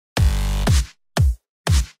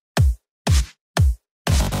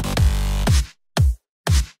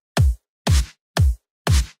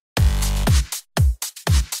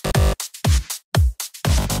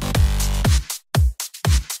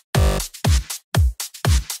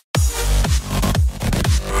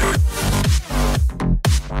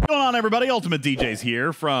What's going on, everybody? UltimatDJz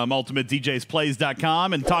here from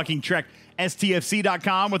UltimatDJzPlays.com and Talking Trek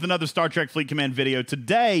STFC.com with another Star Trek Fleet Command video.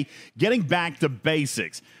 Today, getting back to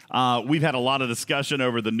basics. We've had a lot of discussion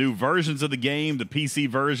over the new versions of the game, the PC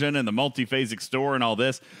version and the multi-phasic store and all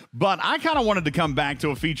this, but I kind of wanted to come back to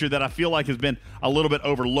a feature that I feel like has been a little bit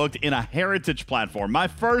overlooked in a heritage platform. My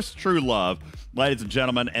first true love, ladies and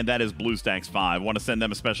gentlemen, and that is Bluestacks 5. I want to send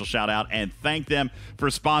them a special shout out and thank them for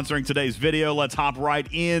sponsoring today's video. Let's hop right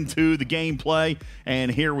into the gameplay,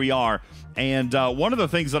 and here we are. And one of the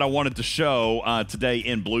things that I wanted to show today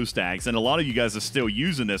in Bluestacks, and a lot of you guys are still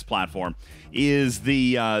using this platform, is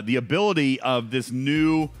the ability of this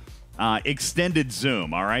new extended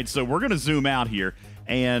zoom. All right, so we're going to zoom out here,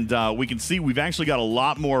 and we can see we've actually got a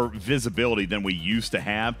lot more visibility than we used to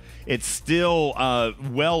have. It's still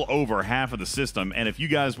well over half of the system, and if you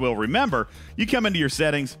guys will remember, you come into your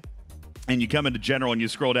settings, and you come into general and you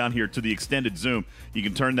scroll down here to the extended zoom. You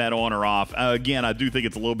can turn that on or off. Again, I do think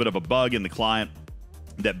it's a little bit of a bug in the client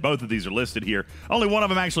that both of these are listed here. Only one of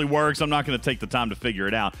them actually works. I'm not going to take the time to figure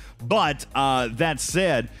it out. But that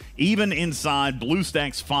said, even inside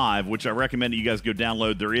Bluestacks 5, which I recommend that you guys go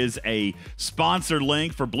download, there is a sponsor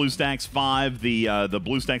link for Bluestacks 5, the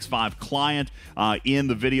Bluestacks 5 client in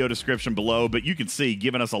the video description below. But you can see,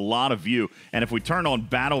 giving us a lot of view. And if we turn on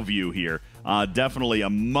battle view here, definitely a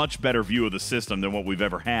much better view of the system than what we've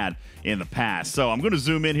ever had in the past. So I'm going to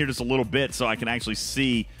zoom in here just a little bit so I can actually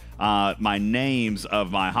see my names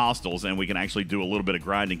of my hostiles, and we can actually do a little bit of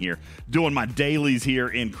grinding here. Doing my dailies here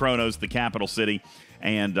in Kronos, the capital city,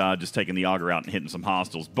 and just taking the auger out and hitting some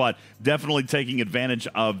hostiles. But definitely taking advantage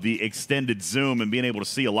of the extended zoom and being able to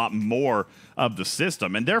see a lot more of the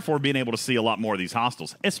system, and therefore being able to see a lot more of these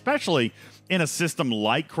hostiles, especially in a system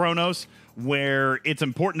like Kronos, where it's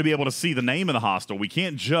important to be able to see the name of the hostile. We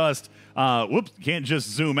can't just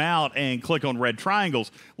zoom out and click on red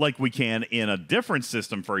triangles like we can in a different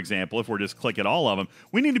system. For example, if we're just clicking all of them,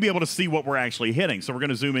 we need to be able to see what we're actually hitting. So we're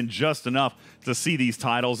going to zoom in just enough to see these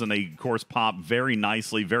titles, and they, of course, pop very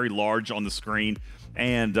nicely, very large on the screen,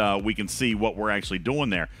 and we can see what we're actually doing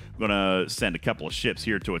there. I'm going to send a couple of ships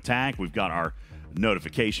here to attack. We've got our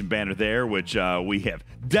notification banner there, which we have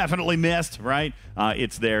definitely missed, right?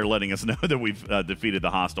 It's there letting us know that we've defeated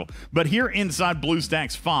the hostile. But here inside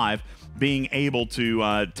Bluestacks 5, being able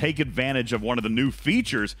to take advantage of one of the new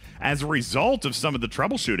features as a result of some of the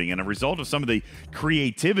troubleshooting and a result of some of the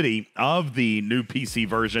creativity of the new PC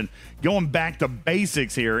version, going back to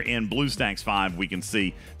basics here in Bluestacks 5, we can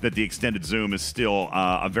see that the extended zoom is still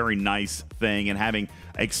a very nice thing, and having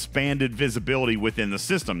expanded visibility within the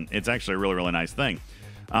system, it's actually a really, really nice thing,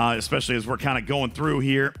 especially as we're kind of going through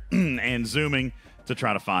here and zooming to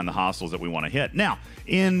try to find the hostiles that we want to hit. Now,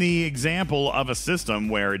 in the example of a system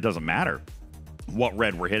where it doesn't matter what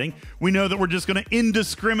red we're hitting, we know that we're just going to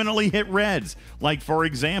indiscriminately hit reds. Like, for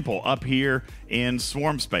example, up here in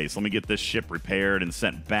Swarm Space. Let me get this ship repaired and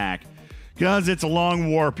sent back, because it's a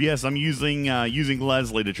long warp. Yes, I'm using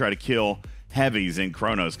Leslie to try to kill heavies in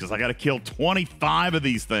Kronos, because I got to kill 25 of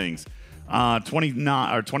these things.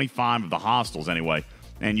 29 or 25 of the hostiles anyway.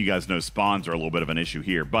 And you guys know spawns are a little bit of an issue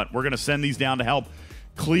here. But we're going to send these down to help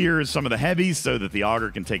clear some of the heavies so that the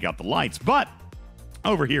auger can take out the lights. But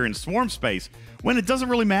over here in Swarm Space, when it doesn't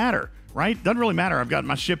really matter, right? Doesn't really matter. I've got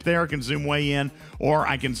my ship there. I can zoom way in, or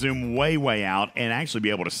I can zoom way, way out and actually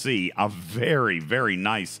be able to see a very, very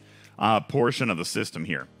nice portion of the system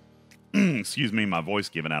here. Excuse me, my voice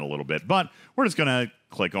giving out a little bit. But we're just going to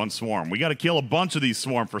click on Swarm. We got to kill a bunch of these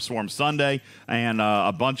Swarm for Swarm Sunday, and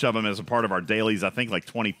a bunch of them as a part of our dailies. I think like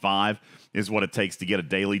 25 is what it takes to get a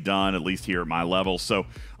daily done, at least here at my level. So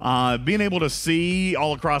being able to see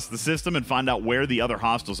all across the system and find out where the other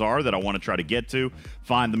hostiles are that I want to try to get to,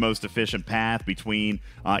 find the most efficient path between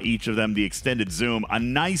each of them, the extended zoom, a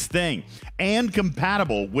nice thing, and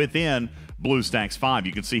compatible within Bluestacks 5.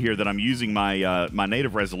 You can see here that I'm using my my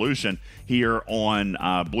native resolution here on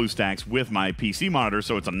Bluestacks with my PC monitor,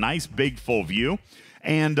 so it's a nice big full view,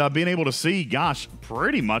 and being able to see, gosh,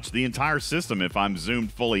 pretty much the entire system if I'm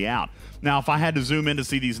zoomed fully out. Now, if I had to zoom in to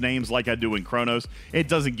see these names like I do in Kronos, it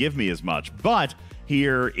doesn't give me as much, but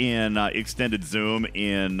here in extended zoom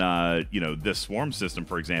in this Swarm system,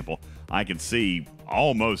 for example, I can see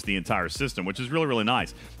almost the entire system, which is really, really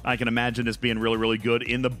nice. I can imagine this being really, really good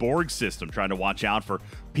in the Borg system, trying to watch out for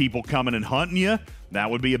people coming and hunting you. That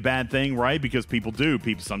would be a bad thing, right? Because people do.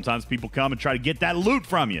 Sometimes people come and try to get that loot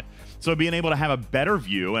from you. So being able to have a better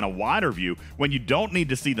view and a wider view when you don't need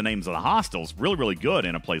to see the names of the hostiles, really, really good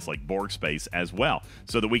in a place like Borg space as well,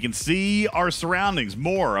 so that we can see our surroundings,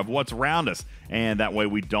 more of what's around us, and that way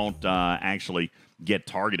we don't actually get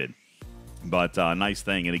targeted. But nice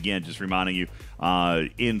thing. And again, just reminding you,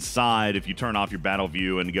 inside, if you turn off your battle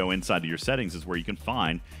view and go inside to your settings, is where you can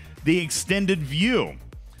find the extended view.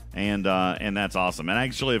 And that's awesome. And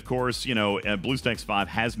actually, of course, you know, Bluestacks 5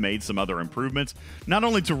 has made some other improvements, not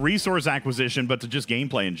only to resource acquisition, but to just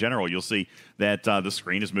gameplay in general. You'll see that the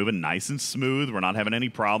screen is moving nice and smooth. We're not having any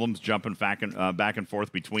problems jumping back and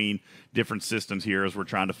forth between different systems here as we're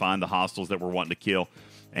trying to find the hostiles that we're wanting to kill.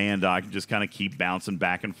 And I can just kind of keep bouncing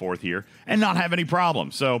back and forth here and not have any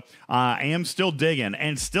problems. So I am still digging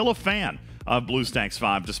and still a fan of Bluestacks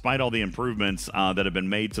 5, despite all the improvements that have been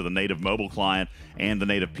made to the native mobile client and the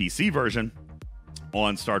native PC version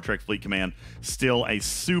on Star Trek Fleet Command. Still a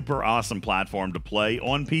super awesome platform to play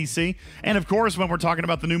on PC. And of course, when we're talking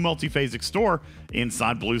about the new multiphasic store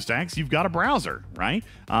inside Bluestacks, you've got a browser, right?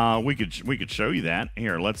 We could show you that.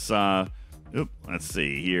 Here, let's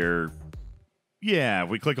see here. Yeah, if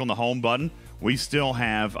we click on the home button, we still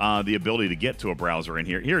have the ability to get to a browser in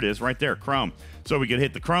here. Here it is right there, Chrome. So we could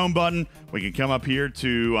hit the Chrome button. We can come up here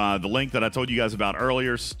to the link that I told you guys about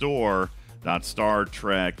earlier,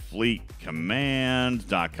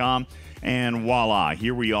 store.StarTrekFleetCommand.com. And voila,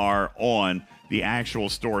 here we are on the actual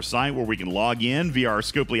store site where we can log in via our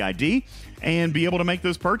Scopely ID and be able to make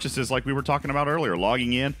those purchases like we were talking about earlier,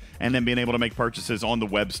 logging in and then being able to make purchases on the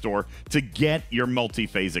web store to get your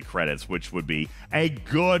multiphasic credits, which would be a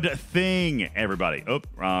good thing, everybody. Oh,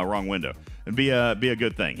 wrong window. It'd be a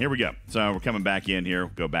good thing. Here we go. So we're coming back in here,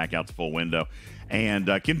 go back out to full window, and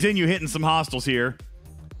continue hitting some hostiles here.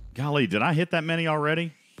 Golly, did I hit that many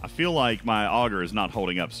already? I feel like my auger is not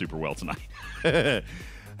holding up super well tonight.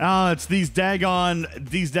 It's these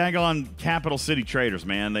daggone capital city traders,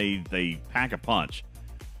 man. They pack a punch.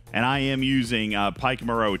 And I am using Pike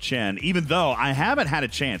Moreau Chen, even though I haven't had a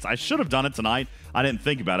chance. I should have done it tonight. I didn't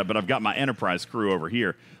think about it, but I've got my Enterprise crew over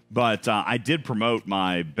here. But I did promote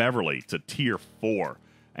my Beverly to Tier 4.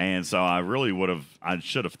 And so I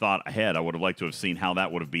should have thought ahead. I would have liked to have seen how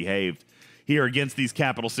that would have behaved here against these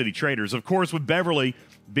capital city traders. Of course, with Beverly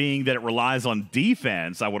being that it relies on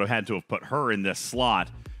defense, I would have had to have put her in this slot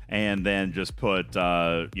and then just put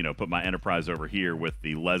my Enterprise over here with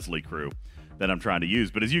the Leslie crew that I'm trying to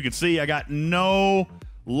use. But as you can see, I got no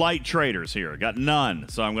light traders here. I got none.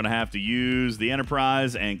 So I'm going to have to use the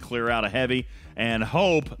Enterprise and clear out a heavy and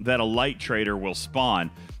hope that a light trader will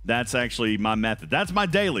spawn. That's actually my method. That's my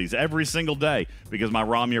dailies every single day because my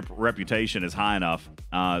ROM reputation is high enough.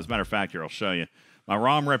 As a matter of fact, here, I'll show you. My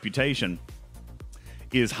ROM reputation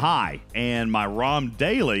is high, and my ROM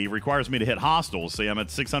daily requires me to hit hostiles. See, I'm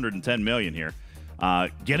at 610 million here.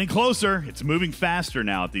 Getting closer. It's moving faster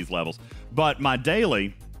now at these levels. But my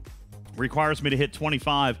daily requires me to hit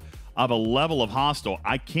 25 of a level of hostile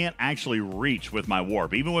I can't actually reach with my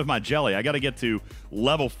warp. Even with my jelly, I got to get to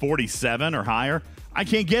level 47 or higher. I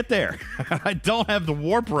can't get there. I don't have the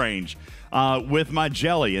warp range with my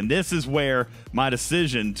jelly, and this is where my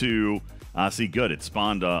decision to see, good, it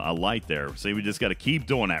spawned a light there. See, we just got to keep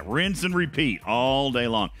doing that. Rinse and repeat all day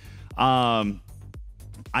long.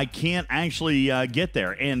 I can't actually get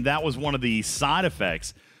there, and that was one of the side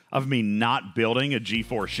effects of me not building a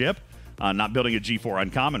G4 ship, not building a G4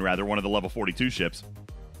 Uncommon, rather, one of the level 42 ships,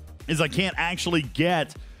 is I can't actually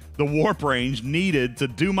get the warp range needed to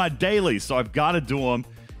do my dailies, so I've got to do them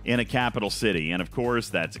in a capital city, and of course,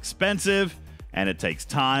 that's expensive, and it takes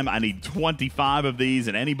time. I need 25 of these,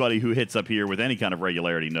 and anybody who hits up here with any kind of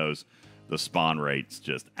regularity knows the spawn rate's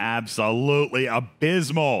just absolutely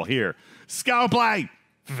abysmal here. Scopely,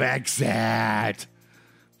 fix it.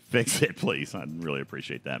 Fix it, please. I'd really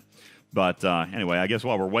appreciate that. But anyway, I guess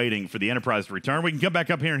while we're waiting for the Enterprise to return, we can come back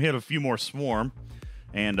up here and hit a few more swarm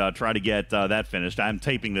and try to get that finished. I'm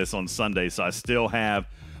taping this on Sunday, so I still have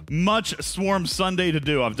much Swarm Sunday to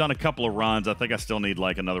do. I've done a couple of runs. I think I still need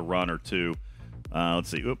like another run or two. Let's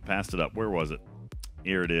see. Oop, passed it up. Where was it?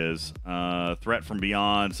 Here it is. Threat from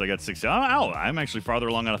Beyond. So I got 60. Oh, I'm actually farther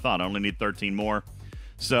along than I thought. I only need 13 more.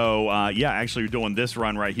 So, yeah, actually doing this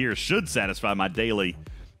run right here should satisfy my daily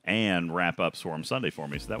and wrap up Swarm Sunday for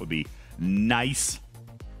me. So that would be nice.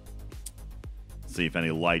 Let's see if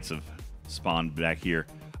any lights have spawned back here.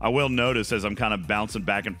 I will notice as I'm kind of bouncing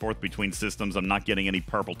back and forth between systems, I'm not getting any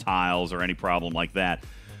purple tiles or any problem like that,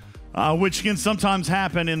 which can sometimes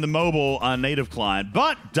happen in the mobile native client,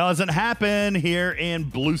 but doesn't happen here in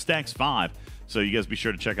Bluestacks 5. So you guys be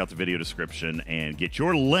sure to check out the video description and get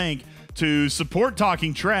your link to support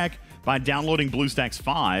Talking Trek by downloading Bluestacks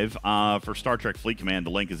 5 for Star Trek Fleet Command. The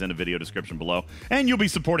link is in the video description below. And you'll be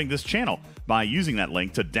supporting this channel by using that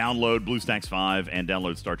link to download Bluestacks 5 and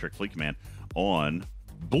download Star Trek Fleet Command on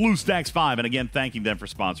Bluestacks 5. And again, thanking them for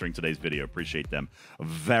sponsoring today's video. Appreciate them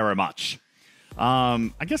very much.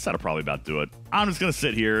 I guess that'll probably about do it. I'm just going to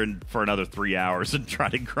sit here and for another 3 hours and try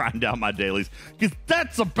to grind out my dailies because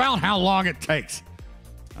that's about how long it takes.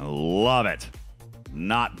 I love it.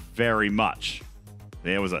 Not very much.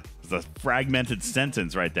 It was a fragmented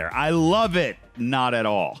sentence right there. I love it. Not at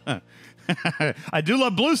all. I do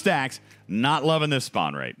love Bluestacks. Not loving this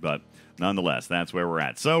spawn rate, but nonetheless, that's where we're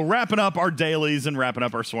at. So wrapping up our dailies and wrapping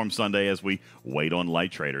up our Swarm Sunday as we wait on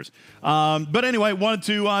light traders. But anyway,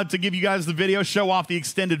 wanted to give you guys the video, show off the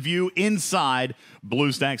extended view inside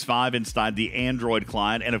BlueStacks 5, inside the Android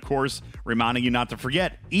client. And of course, reminding you not to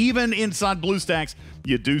forget, even inside BlueStacks,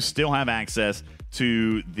 you do still have access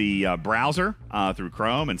to the browser through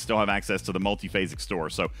Chrome and still have access to the multi-phasic store.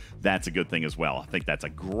 So that's a good thing as well. I think that's a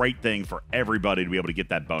great thing for everybody to be able to get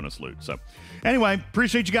that bonus loot. So anyway,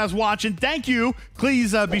 appreciate you guys watching. Thank you.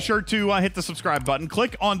 Please be sure to hit the subscribe button.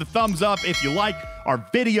 Click on the thumbs up if you like our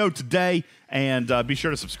video today. And be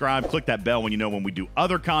sure to subscribe. Click that bell when you know when we do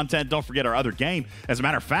other content. Don't forget our other game. As a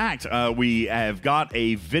matter of fact, we have got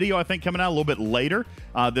a video, I think, coming out a little bit later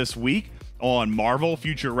this week on Marvel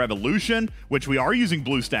Future Revolution, which we are using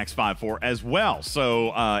BlueStacks 5 for as well.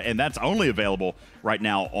 So, and that's only available right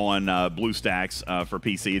now on BlueStacks for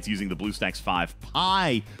PC. It's using the BlueStacks 5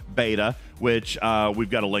 Pi beta, which we've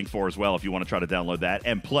got a link for as well if you want to try to download that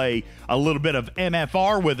and play a little bit of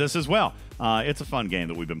MFR with us as well. It's a fun game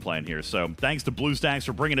that we've been playing here. So thanks to Bluestacks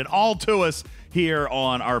for bringing it all to us here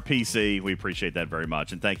on our PC. We appreciate that very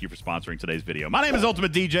much. And thank you for sponsoring today's video. My name is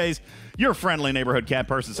UltimatDJz, your friendly neighborhood cat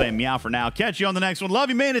person saying meow for now. Catch you on the next one. Love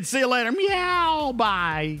you, man, and see you later. Meow.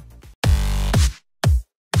 Bye.